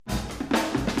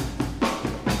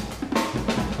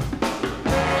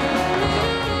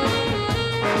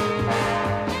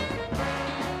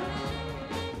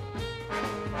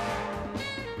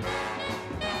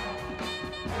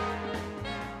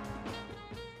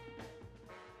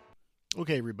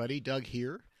Okay, everybody, Doug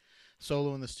here,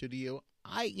 solo in the studio.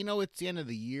 It's the end of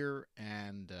the year,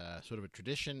 and sort of a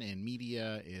tradition in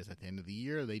media is at the end of the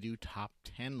year they do top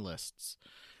 10 lists.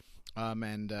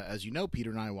 And as you know, Peter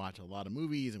and I watch a lot of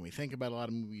movies, and we think about a lot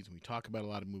of movies, and we talk about a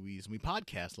lot of movies, and we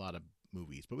podcast a lot of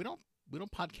movies, but we don't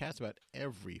podcast about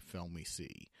every film we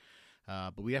see.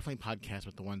 But we definitely podcast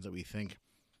about the ones that we think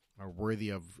are worthy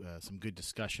of some good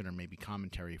discussion or maybe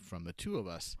commentary from the two of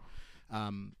us.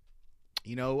 Um,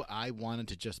 I wanted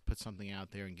to just put something out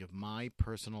there and give my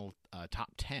personal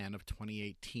top 10 of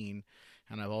 2018.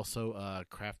 And I've also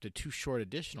crafted two short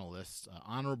additional lists,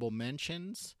 honorable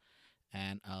mentions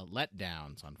and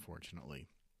letdowns, unfortunately.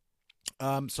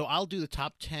 So I'll do the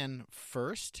top 10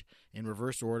 first in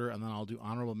reverse order, and then I'll do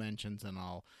honorable mentions, and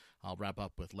I'll wrap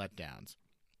up with letdowns.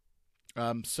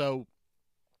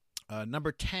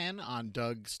 Number 10 on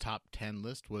Doug's top 10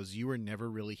 list was You Were Never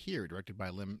Really Here, directed by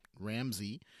Lynn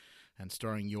Ramsey and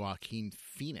starring Joaquin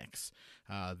Phoenix.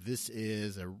 This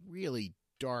is a really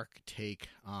dark take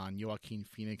on Joaquin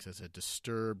Phoenix as a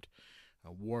disturbed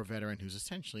war veteran who's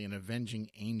essentially an avenging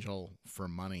angel for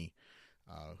money,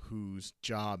 whose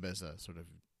job as a sort of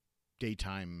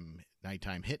nighttime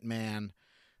hitman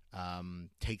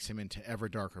takes him into ever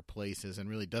darker places and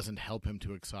really doesn't help him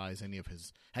to exercise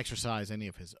any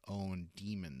of his own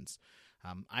demons.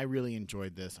 I really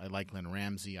enjoyed this. I like Lynn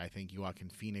Ramsey. I think Joaquin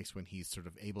Phoenix, when he's sort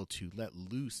of able to let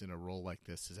loose in a role like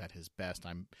this, is at his best.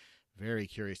 I'm very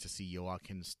curious to see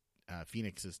Joaquin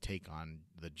Phoenix's take on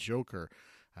the Joker.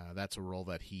 That's a role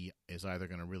that he is either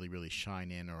going to really, really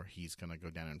shine in, or he's going to go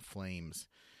down in flames.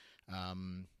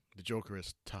 The Joker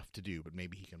is tough to do, but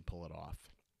maybe he can pull it off.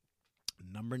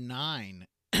 Number 9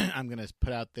 I'm going to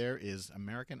put out there is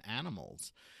American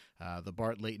Animals, the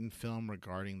Bart Layton film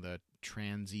regarding the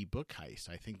Transy book heist.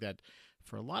 I think that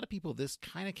for a lot of people, this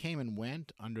kind of came and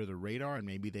went under the radar, and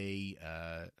maybe they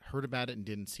heard about it and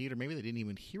didn't see it, or maybe they didn't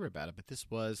even hear about it. But this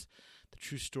was the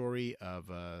true story of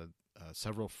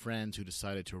several friends who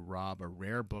decided to rob a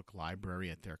rare book library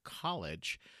at their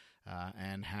college,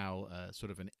 and how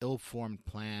sort of an ill-formed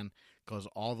plan goes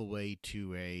all the way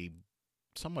to a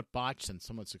somewhat botched and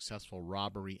somewhat successful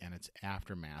robbery and its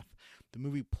aftermath. The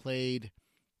movie played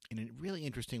in a really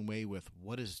interesting way with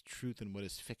what is truth and what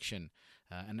is fiction.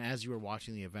 And as you were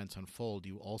watching the events unfold,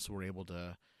 you also were able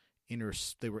to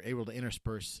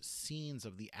intersperse scenes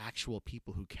of the actual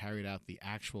people who carried out the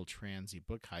actual Transy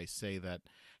book heist, say that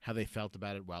how they felt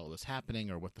about it while it was happening,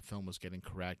 or what the film was getting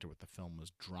correct, or what the film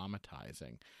was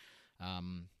dramatizing.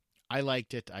 I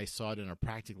liked it. I saw it in a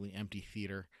practically empty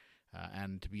theater.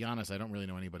 And to be honest, I don't really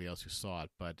know anybody else who saw it,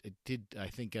 but it did, I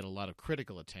think, get a lot of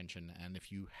critical attention. And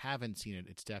if you haven't seen it,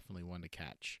 it's definitely one to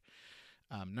catch.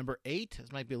 Number 8,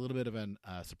 this might be a little bit of a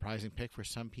surprising pick for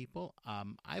some people.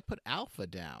 I put Alpha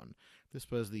down.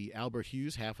 This was the Albert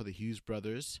Hughes, half of the Hughes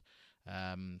brothers,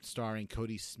 starring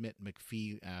Cody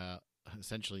Smith-McPhee,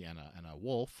 essentially, and a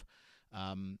wolf.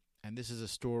 And this is a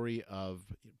story of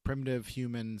primitive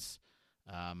humans,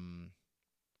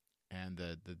 and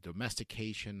the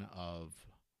domestication of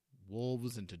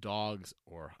wolves into dogs,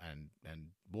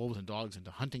 and wolves and dogs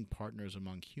into hunting partners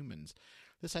among humans.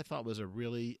 This, I thought, was a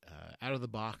really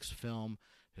out-of-the-box film.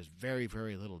 There's very,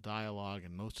 very little dialogue,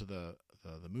 and most of the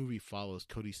movie follows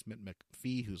Cody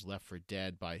Smith-McPhee, who's left for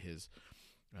dead by his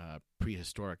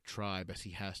prehistoric tribe, as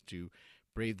he has to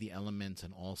brave the elements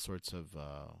and all sorts of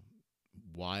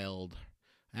wild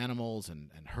animals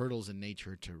and hurdles in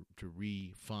nature to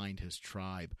re-find his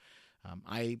tribe.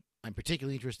 I'm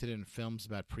particularly interested in films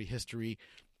about prehistory.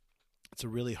 It's a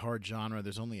really hard genre.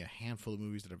 There's only a handful of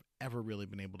movies that have ever really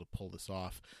been able to pull this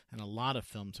off, and a lot of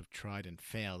films have tried and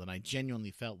failed. And I genuinely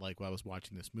felt like while I was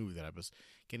watching this movie that I was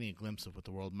getting a glimpse of what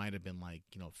the world might have been like,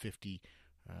 50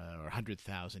 or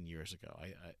 100,000 years ago.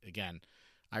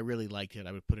 I really liked it.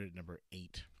 I would put it at number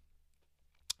 8.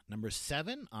 Number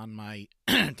 7 on my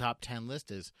top 10 list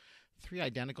is Three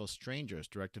Identical Strangers,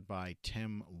 directed by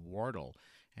Tim Wardle.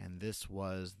 And this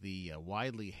was the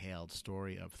widely hailed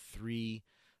story of three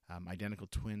identical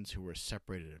twins who were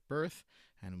separated at birth.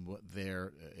 And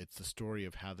it's the story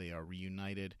of how they are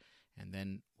reunited, and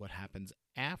then what happens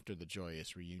after the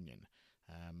joyous reunion.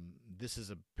 This is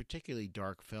a particularly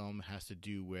dark film. It has to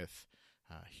do with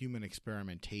human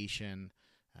experimentation,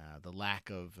 the lack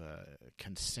of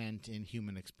consent in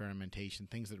human experimentation,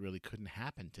 things that really couldn't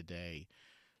happen today,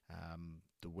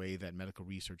 the way that medical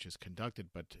research is conducted.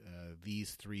 But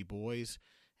these three boys,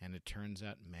 and it turns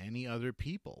out many other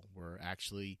people, were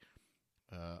actually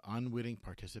unwitting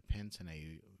participants in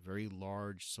a very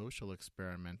large social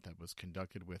experiment that was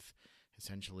conducted with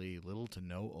essentially little to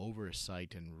no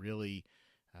oversight, and really,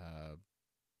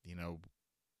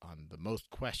 on the most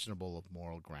questionable of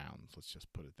moral grounds. Let's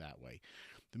just put it that way.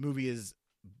 The movie is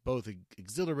both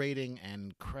exhilarating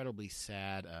and incredibly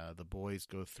sad. The boys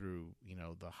go through,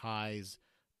 the highs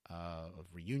of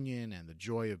reunion and the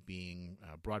joy of being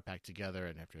brought back together,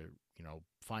 and after,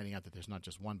 finding out that there's not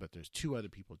just one, but there's two other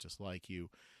people just like you.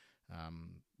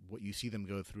 What you see them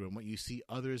go through and what you see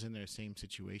others in their same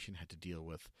situation had to deal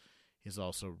with is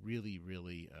also really,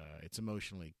 really, it's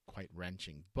emotionally quite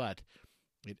wrenching. But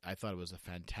I thought it was a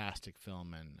fantastic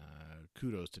film, and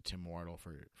kudos to Tim Wardle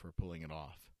for pulling it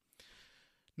off.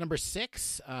 Number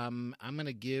 6, I'm going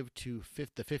to give to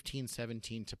the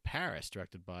 1517 to Paris,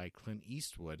 directed by Clint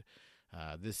Eastwood.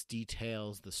 This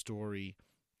details the story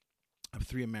of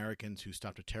 3 Americans who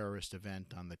stopped a terrorist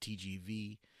event on the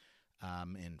TGV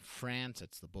in France.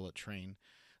 It's the bullet train.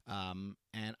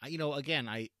 And, again,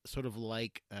 I sort of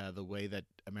like the way that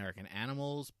American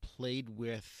Animals played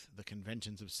with the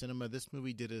conventions of cinema. This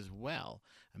movie did as well.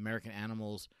 American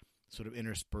Animals sort of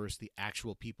interspersed the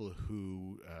actual people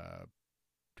who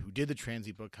did the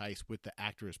Transit book heist with the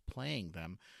actors playing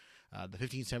them. The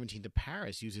 1517 to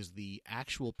Paris uses the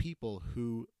actual people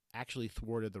who actually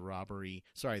thwarted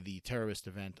the terrorist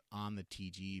event on the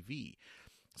TGV.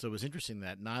 So it was interesting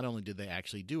that not only did they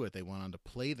actually do it, they went on to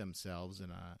play themselves in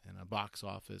a box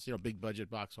office, big budget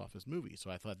box office movie.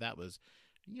 So I thought that was,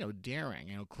 daring.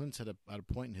 Clint's at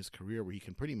a point in his career where he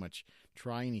can pretty much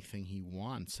try anything he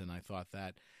wants, and I thought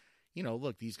that,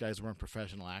 look, these guys weren't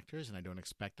professional actors, and I don't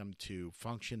expect them to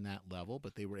function that level,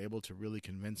 but they were able to really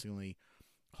convincingly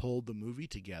hold the movie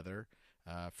together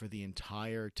for the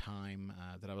entire time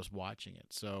that I was watching it.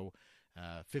 So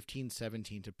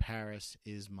 1517 to Paris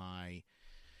is my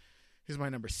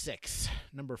number 6.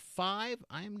 Number 5,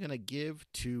 I'm going to give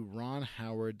to Ron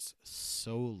Howard's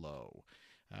Solo.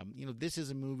 This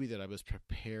is a movie that I was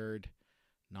prepared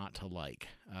not to like.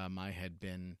 I had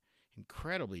been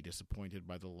incredibly disappointed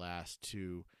by the last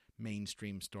 2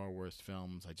 mainstream Star Wars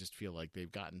films. I just feel like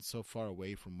they've gotten so far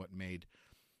away from what made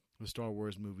the Star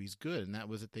Wars movies good, and that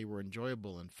was that they were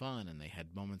enjoyable and fun, and they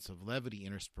had moments of levity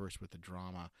interspersed with the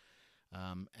drama.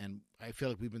 And I feel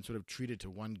like we've been sort of treated to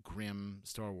one grim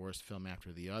Star Wars film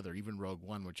after the other. Even Rogue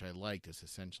One, which I liked, is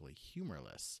essentially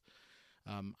humorless.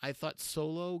 I thought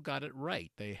Solo got it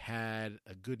right. They had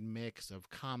a good mix of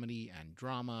comedy and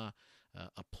drama,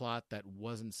 a plot that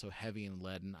wasn't so heavy and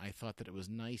leaden. I thought that it was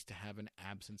nice to have an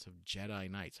absence of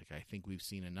Jedi Knights. I think we've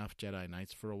seen enough Jedi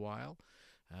Knights for a while.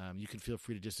 You can feel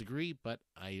free to disagree, but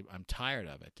I'm tired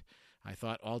of it. I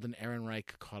thought Alden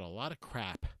Ehrenreich caught a lot of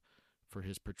crap for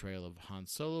his portrayal of Han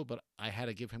Solo, but I had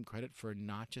to give him credit for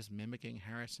not just mimicking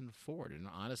Harrison Ford. And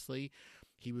honestly,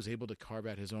 he was able to carve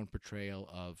out his own portrayal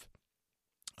of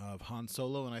Han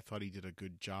Solo, and I thought he did a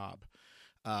good job.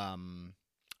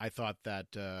 I thought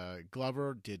that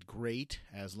Glover did great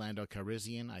as Lando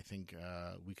Calrissian. I think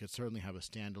we could certainly have a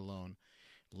standalone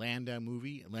Lando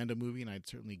movie, and I'd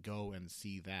certainly go and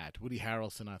see that. Woody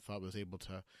Harrelson, I thought, was able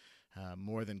to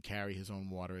more than carry his own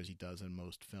water as he does in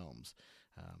most films.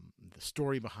 The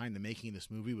story behind the making of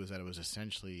this movie was that it was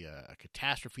essentially a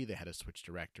catastrophe. They had to switch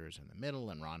directors in the middle,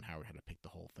 and Ron Howard had to pick the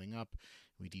whole thing up.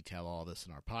 We detail all this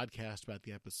in our podcast about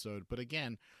the episode. But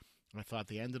again, I thought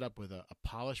they ended up with a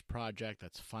polished project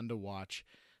that's fun to watch,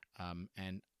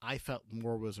 and I felt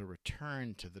more was a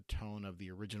return to the tone of the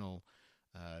original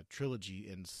trilogy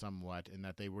in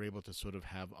that they were able to sort of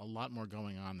have a lot more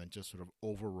going on than just sort of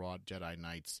overwrought Jedi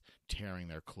Knights tearing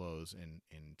their clothes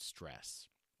in stress.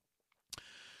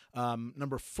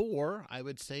 Number 4, I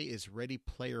would say, is Ready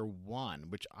Player One,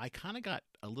 which I kind of got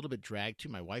a little bit dragged to.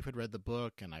 My wife had read the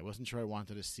book, and I wasn't sure I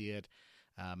wanted to see it.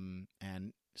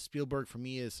 And Spielberg, for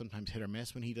me, is sometimes hit or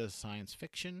miss when he does science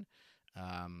fiction.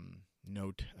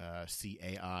 Note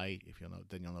CAI,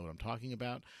 then you'll know what I'm talking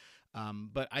about.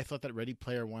 But I thought that Ready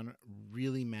Player One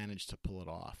really managed to pull it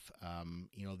off.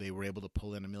 They were able to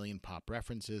pull in a million pop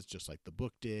references, just like the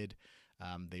book did.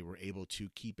 They were able to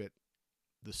keep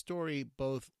the story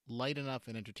both light enough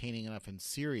and entertaining enough and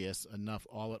serious enough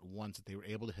all at once that they were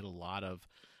able to hit a lot of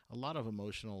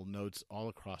emotional notes all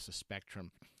across the spectrum.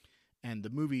 And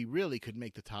the movie really could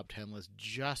make the top 10 list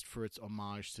just for its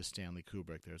homage to Stanley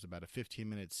Kubrick. There's about a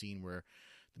 15-minute scene where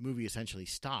the movie essentially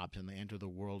stopped and they enter the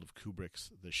world of Kubrick's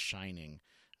The Shining.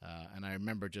 And I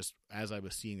remember just as I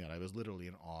was seeing that, I was literally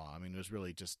in awe. I mean, it was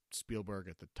really just Spielberg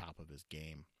at the top of his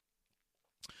game.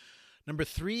 Number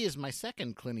 3 is my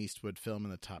second Clint Eastwood film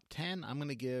in the top 10. I'm going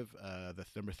to give the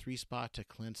number 3 spot to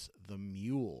Clint's The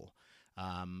Mule.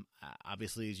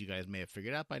 Obviously, as you guys may have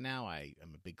figured out by now, I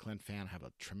am a big Clint fan. I have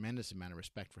a tremendous amount of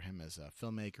respect for him as a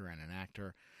filmmaker and an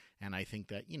actor. And I think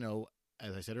that,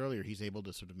 as I said earlier, he's able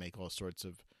to sort of make all sorts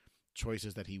of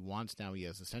choices that he wants now. He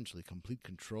has essentially complete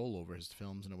control over his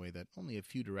films in a way that only a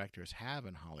few directors have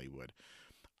in Hollywood.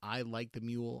 I liked The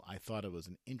Mule. I thought it was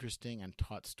an interesting and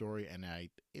taut story, and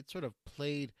it sort of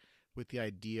played with the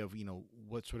idea of,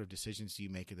 what sort of decisions do you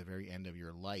make at the very end of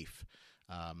your life,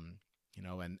 and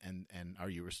are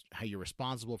you how you're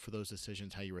responsible for those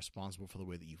decisions, how you're responsible for the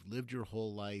way that you've lived your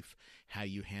whole life, how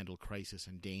you handle crisis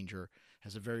and danger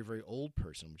as a very, very old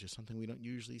person, which is something we don't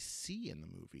usually see in the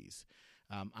movies.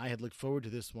 I had looked forward to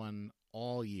this one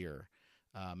all year,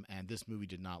 and this movie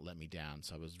did not let me down,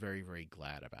 so I was very, very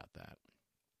glad about that.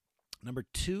 Number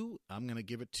 2, I'm going to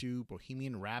give it to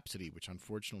Bohemian Rhapsody, which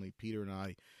unfortunately Peter and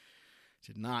I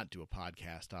did not do a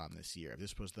podcast on this year.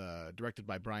 This was directed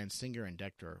by Bryan Singer and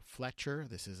Dexter Fletcher.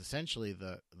 This is essentially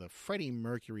the Freddie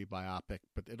Mercury biopic,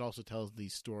 but it also tells the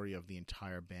story of the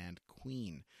entire band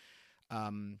Queen.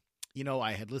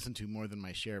 I had listened to more than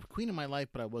my share of Queen in my life,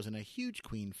 but I wasn't a huge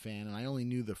Queen fan, and I only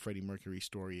knew the Freddie Mercury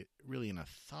story really in a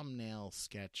thumbnail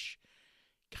sketch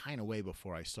kind of way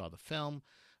before I saw the film.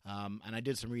 And I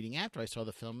did some reading after I saw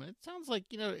the film, and it sounds like,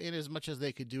 in as much as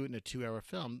they could do it in a 2-hour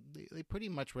film, they pretty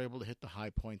much were able to hit the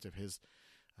high points of his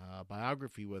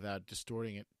biography without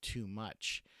distorting it too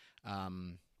much.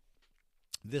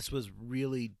 This was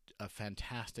really a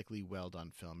fantastically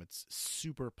well-done film. It's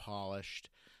super polished,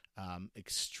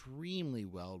 extremely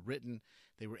well written.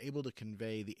 They were able to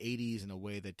convey the 80s in a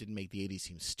way that didn't make the 80s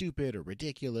seem stupid or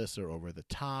ridiculous or over the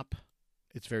top.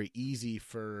 It's very easy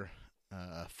for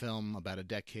a film about a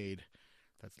decade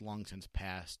that's long since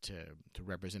passed to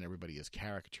represent everybody as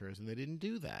caricatures, and they didn't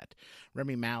do that.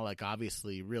 Rami Malek,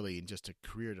 obviously, really just a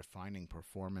career-defining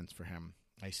performance for him.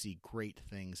 I see great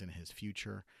things in his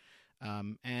future.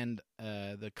 And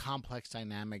the complex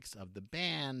dynamics of the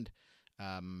band,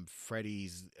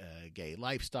 Freddie's gay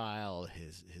lifestyle,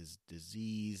 his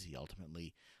disease. He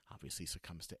ultimately, obviously,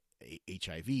 succumbs to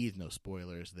HIV. No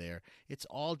spoilers there. It's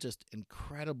all just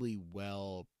incredibly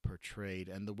well portrayed,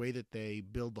 and the way that they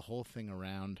build the whole thing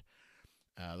around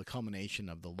the culmination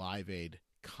of the Live Aid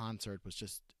concert was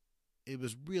just, it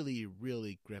was really,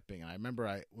 really gripping. And I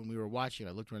remember when we were watching,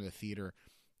 I looked around the theater,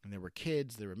 and there were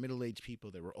kids, there were middle-aged people,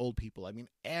 there were old people. I mean,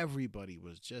 everybody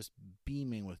was just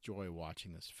beaming with joy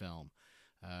watching this film.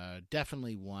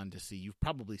 Definitely one to see. You've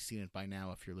probably seen it by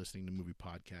now if you're listening to Movie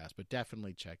Podcast, but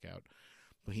definitely check out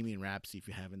Bohemian Rhapsody if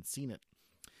you haven't seen it.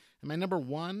 And my number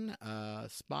 1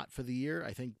 spot for the year,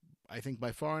 I think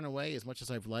by far and away, as much as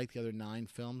I've liked the other 9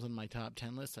 films on my top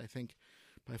 10 list, I think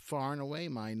by far and away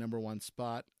my number 1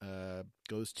 spot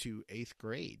goes to 8th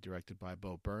Grade, directed by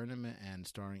Bo Burnham and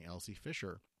starring Elsie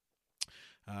Fisher.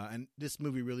 And this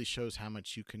movie really shows how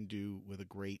much you can do with a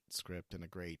great script and a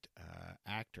great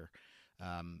actor.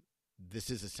 This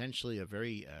is essentially a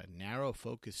very narrow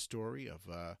focused story of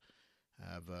a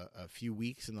few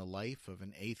weeks in the life of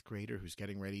an 8th grader who's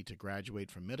getting ready to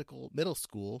graduate from middle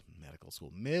school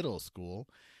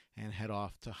and head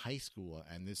off to high school.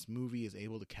 And this movie is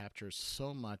able to capture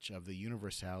so much of the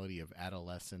universality of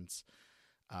adolescence,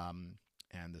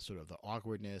 and the sort of the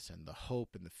awkwardness and the hope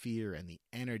and the fear and the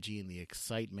energy and the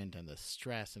excitement and the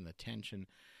stress and the tension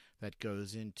that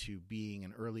goes into being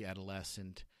an early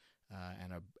adolescent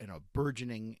and a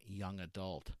burgeoning young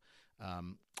adult.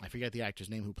 I forget the actor's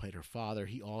name who played her father.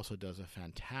 He also does a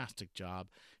fantastic job,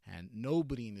 and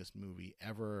nobody in this movie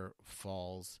ever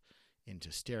falls into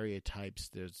stereotypes.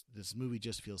 This movie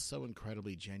just feels so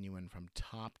incredibly genuine from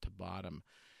top to bottom.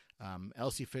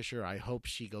 Elsie Fisher, I hope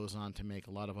she goes on to make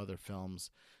a lot of other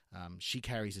films. She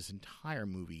carries this entire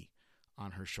movie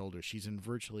on her shoulders. She's in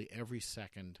virtually every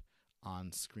second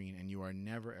on screen, and you are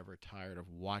never, ever tired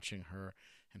of watching her,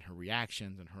 and her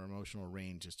reactions and her emotional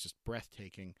range is just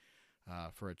breathtaking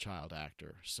for a child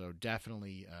actor. So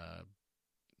definitely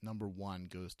number 1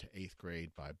 goes to 8th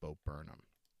Grade by Bo Burnham.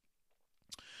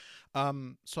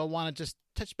 So I want to just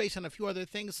touch base on a few other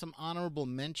things, some honorable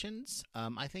mentions.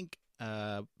 I think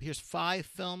here's 5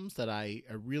 films that I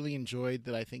really enjoyed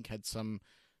that I think had some,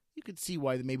 you could see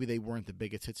why maybe they weren't the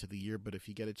biggest hits of the year, but if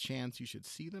you get a chance, you should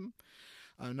see them.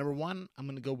 Number 1, I'm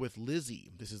going to go with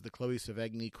Lizzie. This is the Chloe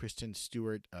Sevigny, Kristen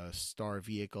Stewart star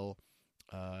vehicle.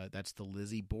 That's the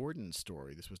Lizzie Borden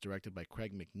story. This was directed by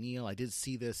Craig McNeil. I did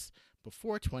see this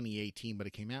before 2018, but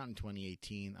it came out in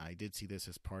 2018. I did see this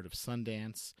as part of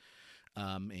Sundance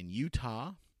in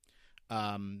Utah.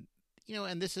 And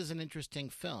this is an interesting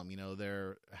film.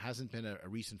 There hasn't been a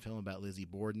recent film about Lizzie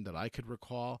Borden that I could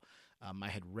recall. I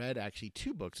had read actually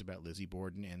 2 books about Lizzie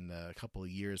Borden in the couple of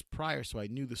years prior, so I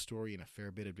knew the story in a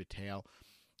fair bit of detail.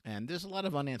 And there's a lot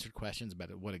of unanswered questions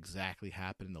about what exactly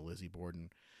happened in the Lizzie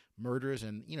Borden murders.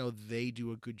 And, they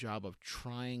do a good job of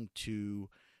trying to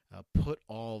put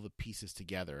all the pieces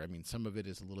together. I mean, some of it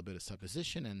is a little bit of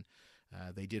supposition, and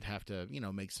they did have to,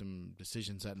 make some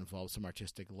decisions that involve some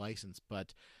artistic license.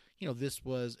 But, this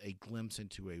was a glimpse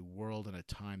into a world and a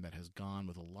time that has gone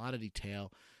with a lot of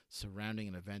detail surrounding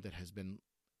an event that has been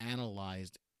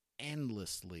analyzed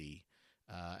endlessly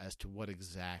as to what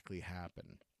exactly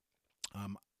happened.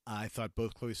 I thought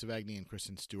both Chloe Sevigny and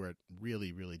Kristen Stewart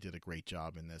really, really did a great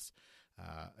job in this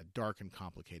a dark and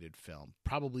complicated film.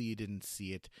 Probably you didn't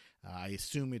see it. I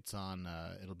assume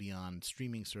it'll be on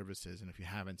streaming services, and if you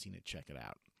haven't seen it, check it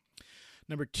out.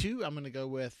 Number 2, I'm going to go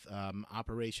with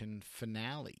Operation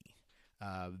Finale.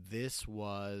 This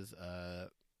was a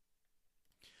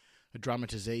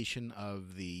dramatization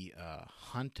of the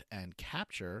hunt and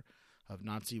capture of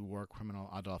Nazi war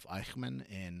criminal Adolf Eichmann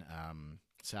in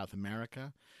South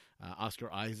America.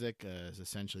 Oscar Isaac is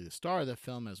essentially the star of the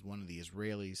film as one of the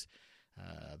Israelis,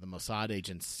 the Mossad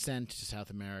agents sent to South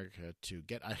America to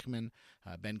get Eichmann.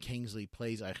 Ben Kingsley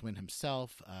plays Eichmann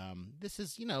himself. This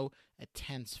is, a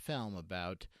tense film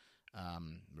about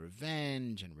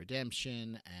revenge and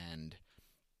redemption and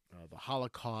the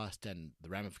Holocaust and the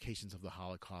ramifications of the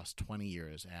Holocaust 20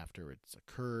 years after it's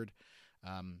occurred.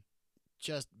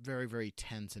 Just very, very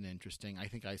tense and interesting. I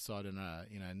think I saw it in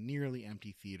a nearly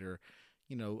empty theater.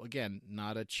 Again,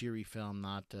 not a cheery film,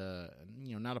 not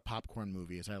a popcorn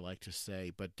movie, as I like to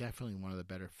say, but definitely one of the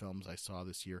better films I saw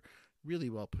this year. Really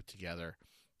well put together.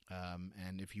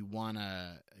 And if you want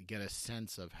to get a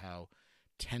sense of how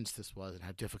tense this was and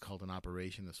how difficult an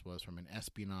operation this was from an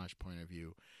espionage point of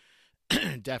view,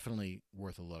 definitely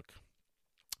worth a look.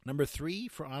 Number 3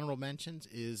 for honorable mentions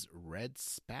is Red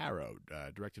Sparrow,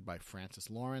 directed by Francis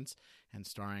Lawrence and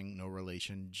starring no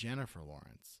relation Jennifer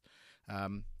Lawrence.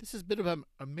 This is a bit of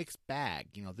a mixed bag.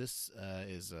 This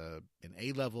is an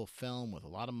A-level film with a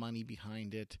lot of money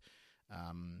behind it,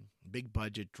 big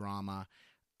budget drama,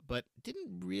 but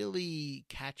didn't really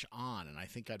catch on, and I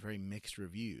think got very mixed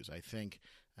reviews. I think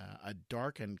a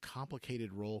dark and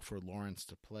complicated role for Lawrence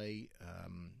to play,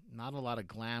 not a lot of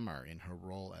glamour in her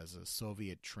role as a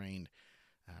Soviet-trained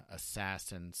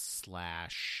assassin /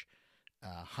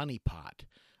 honeypot.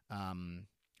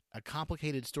 A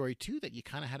complicated story, too, that you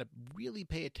kind of had to really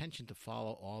pay attention to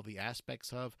follow all the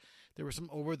aspects of. There were some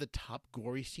over-the-top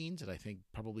gory scenes that I think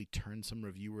probably turned some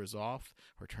reviewers off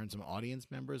or turned some audience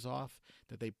members off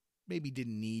that they maybe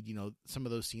didn't need. Some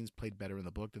of those scenes played better in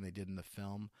the book than they did in the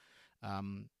film.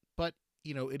 But,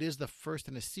 it is the first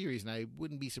in a series, and I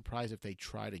wouldn't be surprised if they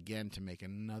tried again to make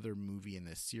another movie in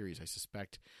this series. I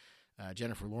suspect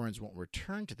Jennifer Lawrence won't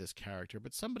return to this character,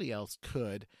 but somebody else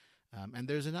could. And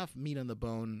there's enough meat on the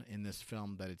bone in this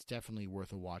film that it's definitely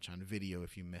worth a watch on video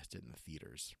if you missed it in the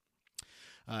theaters.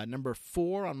 Number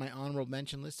 4 on my honorable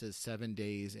mention list is 7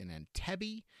 Days in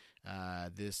Entebbe.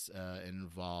 This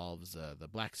involves the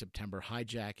Black September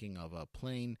hijacking of a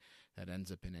plane that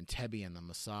ends up in Entebbe, and the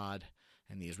Mossad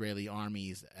and the Israeli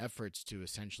army's efforts to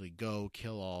essentially go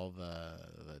kill all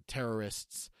the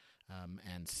terrorists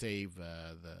and save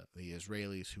the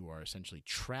Israelis who are essentially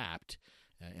trapped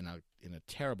in a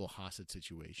terrible hostage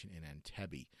situation in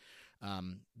Entebbe.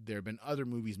 There have been other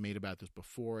movies made about this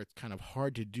before. It's kind of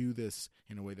hard to do this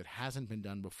in a way that hasn't been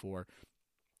done before.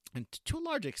 And to a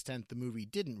large extent, the movie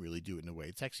didn't really do it in a way.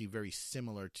 It's actually very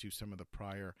similar to some of the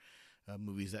prior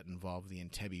movies that involve the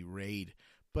Entebbe raid.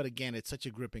 But again, it's such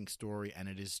a gripping story, and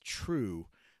it is true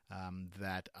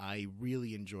that I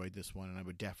really enjoyed this one, and I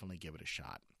would definitely give it a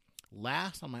shot.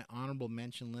 Last on my honorable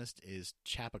mention list is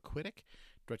Chappaquiddick,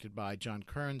 directed by John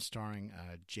Kern, starring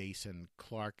Jason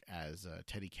Clarke as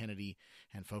Teddy Kennedy,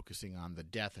 and focusing on the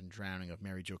death and drowning of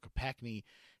Mary Jo Kopechne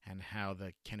and how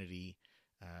the Kennedy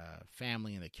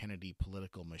family and the Kennedy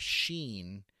political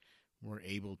machine were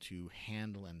able to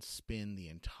handle and spin the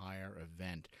entire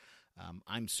event.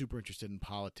 I'm super interested in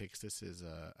politics. This is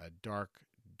a dark,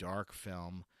 dark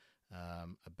film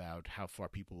about how far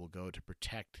people will go to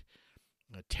protect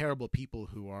terrible people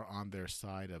who are on their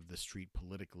side of the street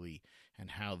politically,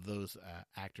 and how those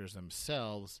actors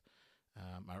themselves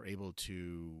are able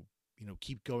to,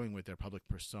 keep going with their public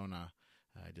persona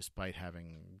despite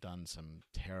having done some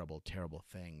terrible, terrible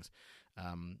things.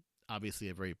 Obviously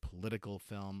a very political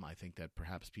film. I think that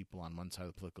perhaps people on one side of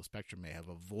the political spectrum may have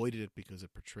avoided it because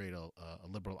it portrayed a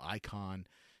liberal icon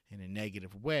in a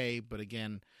negative way. But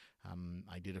again,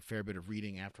 I did a fair bit of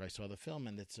reading after I saw the film,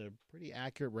 and it's a pretty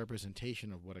accurate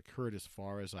representation of what occurred as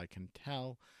far as I can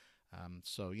tell.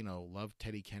 So, love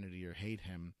Teddy Kennedy or hate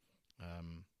him,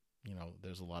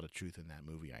 there's a lot of truth in that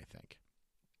movie, I think.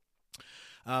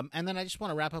 And then I just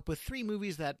want to wrap up with 3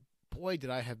 movies that, boy, did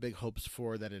I have big hopes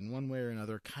for that in one way or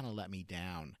another kind of let me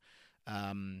down.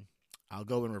 I'll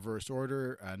go in reverse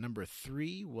order. Number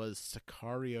 3 was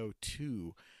Sicario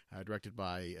 2, directed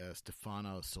by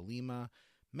Stefano Sollima.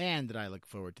 Man, did I look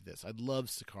forward to this. I love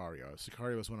Sicario.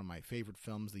 Sicario was one of my favorite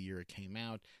films the year it came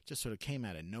out. Just sort of came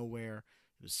out of nowhere.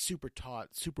 It was super taut,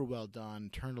 super well done,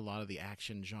 turned a lot of the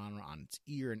action genre on its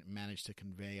ear and managed to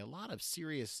convey a lot of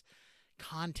serious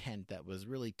content that was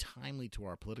really timely to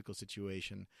our political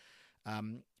situation.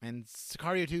 And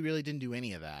Sicario 2 really didn't do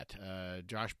any of that.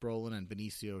 Josh Brolin and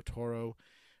Benicio Toro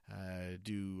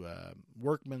do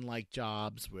workman-like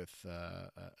jobs with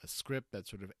a script that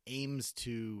sort of aims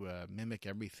to mimic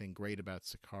everything great about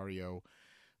Sicario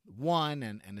 1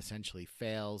 and essentially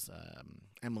fails.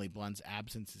 Emily Blunt's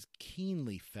absence is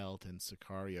keenly felt in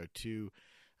Sicario 2,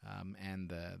 and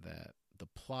the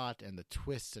plot and the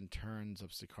twists and turns of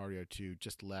Sicario 2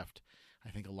 just left, I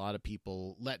think, a lot of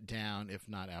people let down, if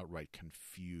not outright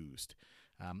confused.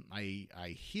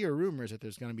 I hear rumors that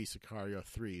there's going to be Sicario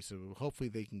 3, so hopefully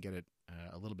they can get it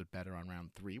a little bit better on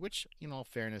round 3, which, in all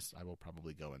fairness, I will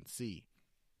probably go and see.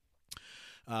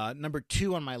 Number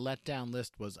 2 on my letdown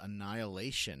list was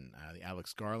Annihilation, the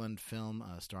Alex Garland film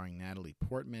starring Natalie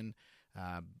Portman.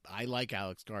 I like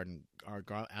Alex Garland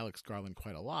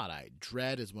quite a lot.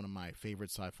 Dread is one of my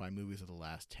favorite sci-fi movies of the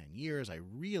last 10 years. I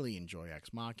really enjoy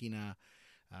Ex Machina.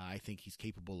 I think he's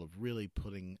capable of really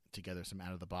putting together some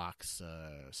out-of-the-box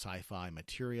sci-fi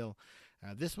material.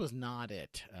 This was not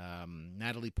it.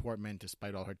 Natalie Portman,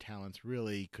 despite all her talents,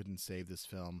 really couldn't save this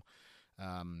film.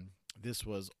 This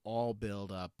was all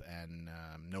build up and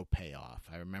no payoff.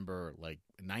 I remember like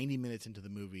 90 minutes into the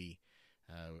movie,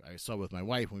 I saw with my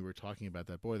wife when we were talking about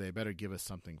that, boy, they better give us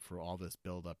something for all this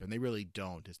build up. And they really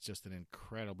don't. It's just an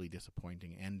incredibly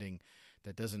disappointing ending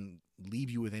that doesn't leave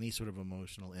you with any sort of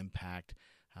emotional impact.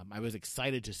 I was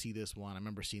excited to see this one. I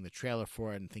remember seeing the trailer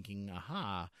for it and thinking,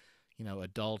 aha,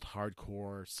 adult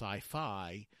hardcore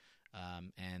sci-fi.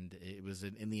 And it was,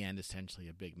 in the end, essentially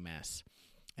a big mess.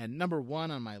 And number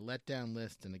 1 on my letdown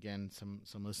list, and again, some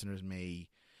listeners may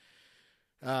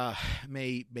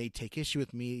take issue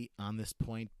with me on this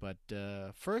point, but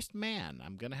First Man.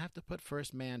 I'm going to have to put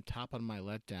First Man top on my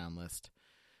letdown list.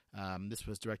 This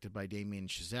was directed by Damien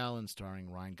Chazelle and starring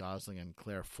Ryan Gosling and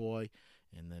Claire Foy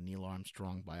in the Neil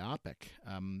Armstrong biopic.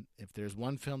 If there's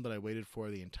one film that I waited for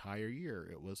the entire year,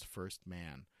 it was First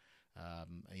Man.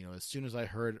 As soon as I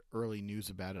heard early news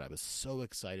about it, I was so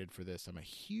excited for this. I'm a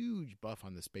huge buff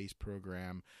on the space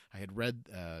program. I had read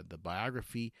the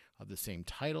biography of the same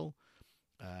title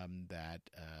that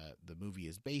the movie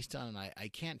is based on, and I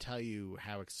can't tell you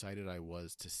how excited I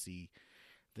was to see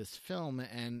this film.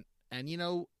 And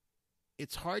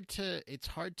it's hard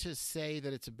to say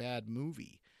that it's a bad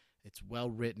movie. It's well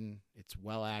written. It's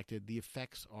well acted. The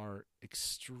effects are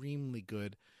extremely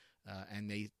good.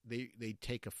 And they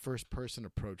take a first-person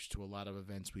approach to a lot of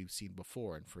events we've seen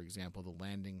before. And, for example, the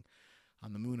landing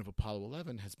on the moon of Apollo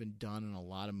 11 has been done in a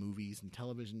lot of movies and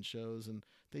television shows, and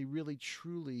they really,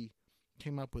 truly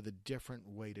came up with a different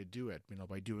way to do it,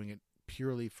 by doing it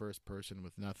purely first-person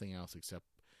with nothing else except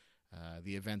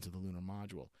the events of the lunar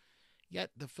module.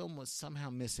 Yet the film was somehow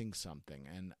missing something.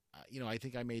 And, I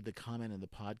think I made the comment in the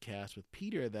podcast with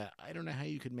Peter that I don't know how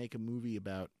you could make a movie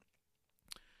about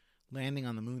landing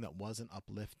on the moon that wasn't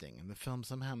uplifting, and the film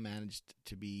somehow managed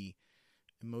to be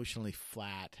emotionally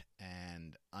flat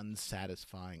and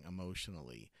unsatisfying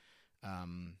emotionally.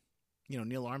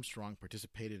 Neil Armstrong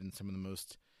participated in some of the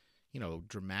most,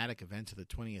 dramatic events of the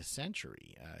 20th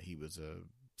century. He was a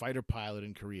fighter pilot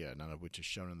in Korea, none of which is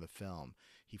shown in the film.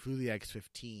 He flew the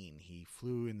X-15. He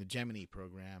flew in the Gemini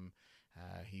program.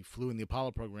 He flew in the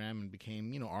Apollo program and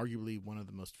became, arguably one of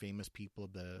the most famous people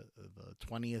of the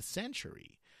 20th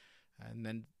century. And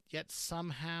then, yet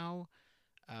somehow,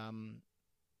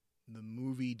 the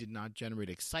movie did not generate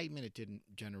excitement. It didn't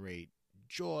generate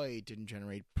joy. It didn't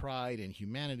generate pride and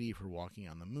humanity for walking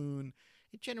on the moon.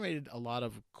 It generated a lot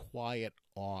of quiet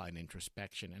awe and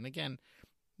introspection. And again,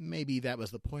 maybe that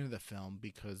was the point of the film,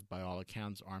 because by all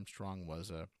accounts, Armstrong was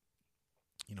a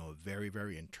very,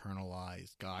 very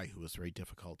internalized guy who was very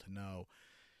difficult to know.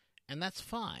 And that's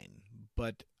fine.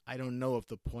 But I don't know if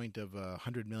the point of a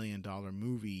 $100 million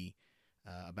movie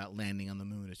about landing on the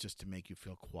moon is just to make you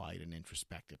feel quiet and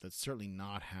introspective. That's certainly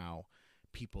not how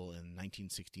people in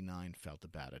 1969 felt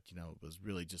about it. It was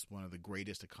really just one of the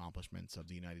greatest accomplishments of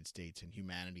the United States and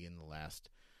humanity in the last,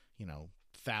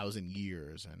 1,000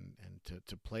 years. And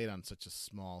to play it on such a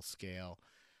small scale,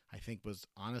 I think was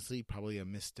honestly probably a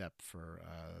misstep for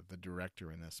the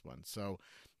director in this one. So,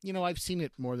 I've seen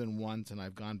it more than once, and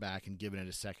I've gone back and given it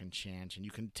a second chance. And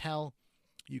you can tell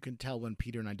when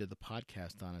Peter and I did the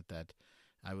podcast on it that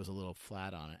I was a little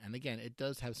flat on it. And again, it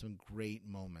does have some great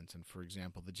moments. And for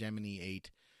example, the Gemini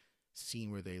 8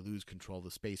 scene where they lose control of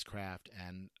the spacecraft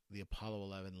and the Apollo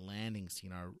 11 landing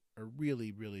scene are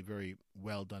really, really very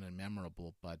well done and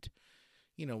memorable. But,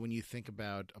 you know, when you think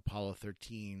about Apollo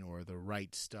 13 or The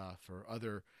Right Stuff or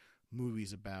other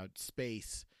movies about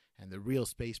space and the real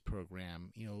space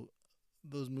program, you know,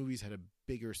 those movies had a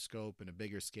bigger scope and a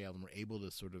bigger scale and were able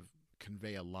to sort of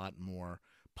convey a lot more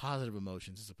positive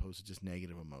emotions as opposed to just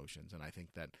negative emotions. And I think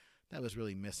that was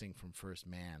really missing from First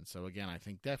Man. So again, I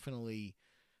think definitely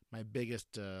my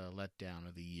biggest letdown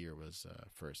of the year was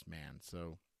First Man.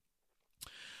 So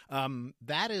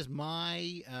that is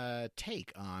my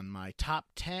take on my top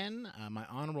 10, my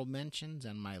honorable mentions,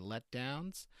 and my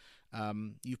letdowns.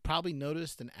 You've probably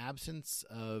noticed an absence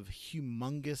of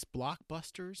humongous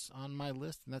blockbusters on my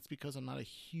list, and that's because I'm not a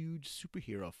huge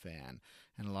superhero fan.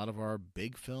 And a lot of our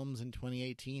big films in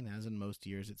 2018, as in most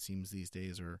years it seems these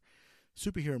days, are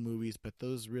superhero movies. But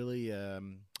those really,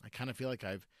 I kind of feel like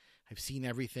I've seen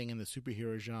everything in the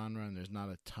superhero genre, and there's not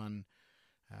a ton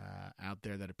out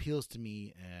there that appeals to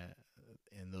me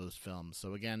in those films.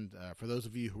 So again, for those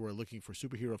of you who are looking for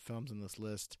superhero films in this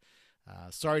list,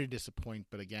 sorry to disappoint,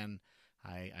 but again,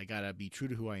 I gotta be true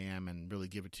to who I am and really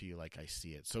give it to you like I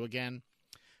see it. So again,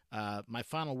 my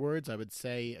final words, I would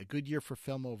say a good year for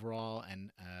film overall,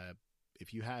 and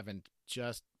if you haven't,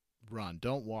 just run.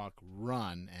 Don't walk,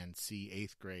 run and see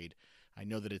 8th Grade. I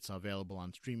know that it's available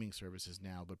on streaming services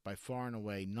now, but by far and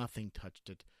away, nothing touched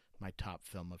it. My top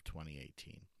film of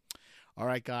 2018. All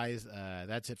right, guys,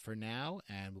 that's it for now,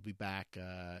 and we'll be back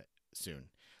soon.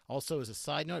 Also, as a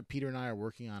side note, Peter and I are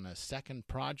working on a second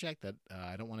project that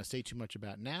I don't want to say too much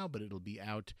about now, but it'll be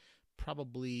out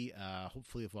probably,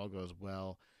 hopefully if all goes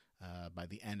well, by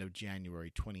the end of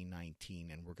January 2019.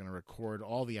 And we're going to record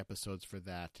all the episodes for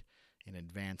that in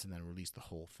advance and then release the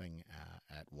whole thing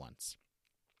at once.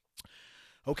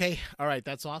 Okay, all right,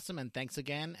 that's awesome, and thanks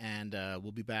again, and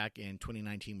we'll be back in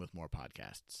 2019 with more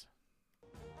podcasts.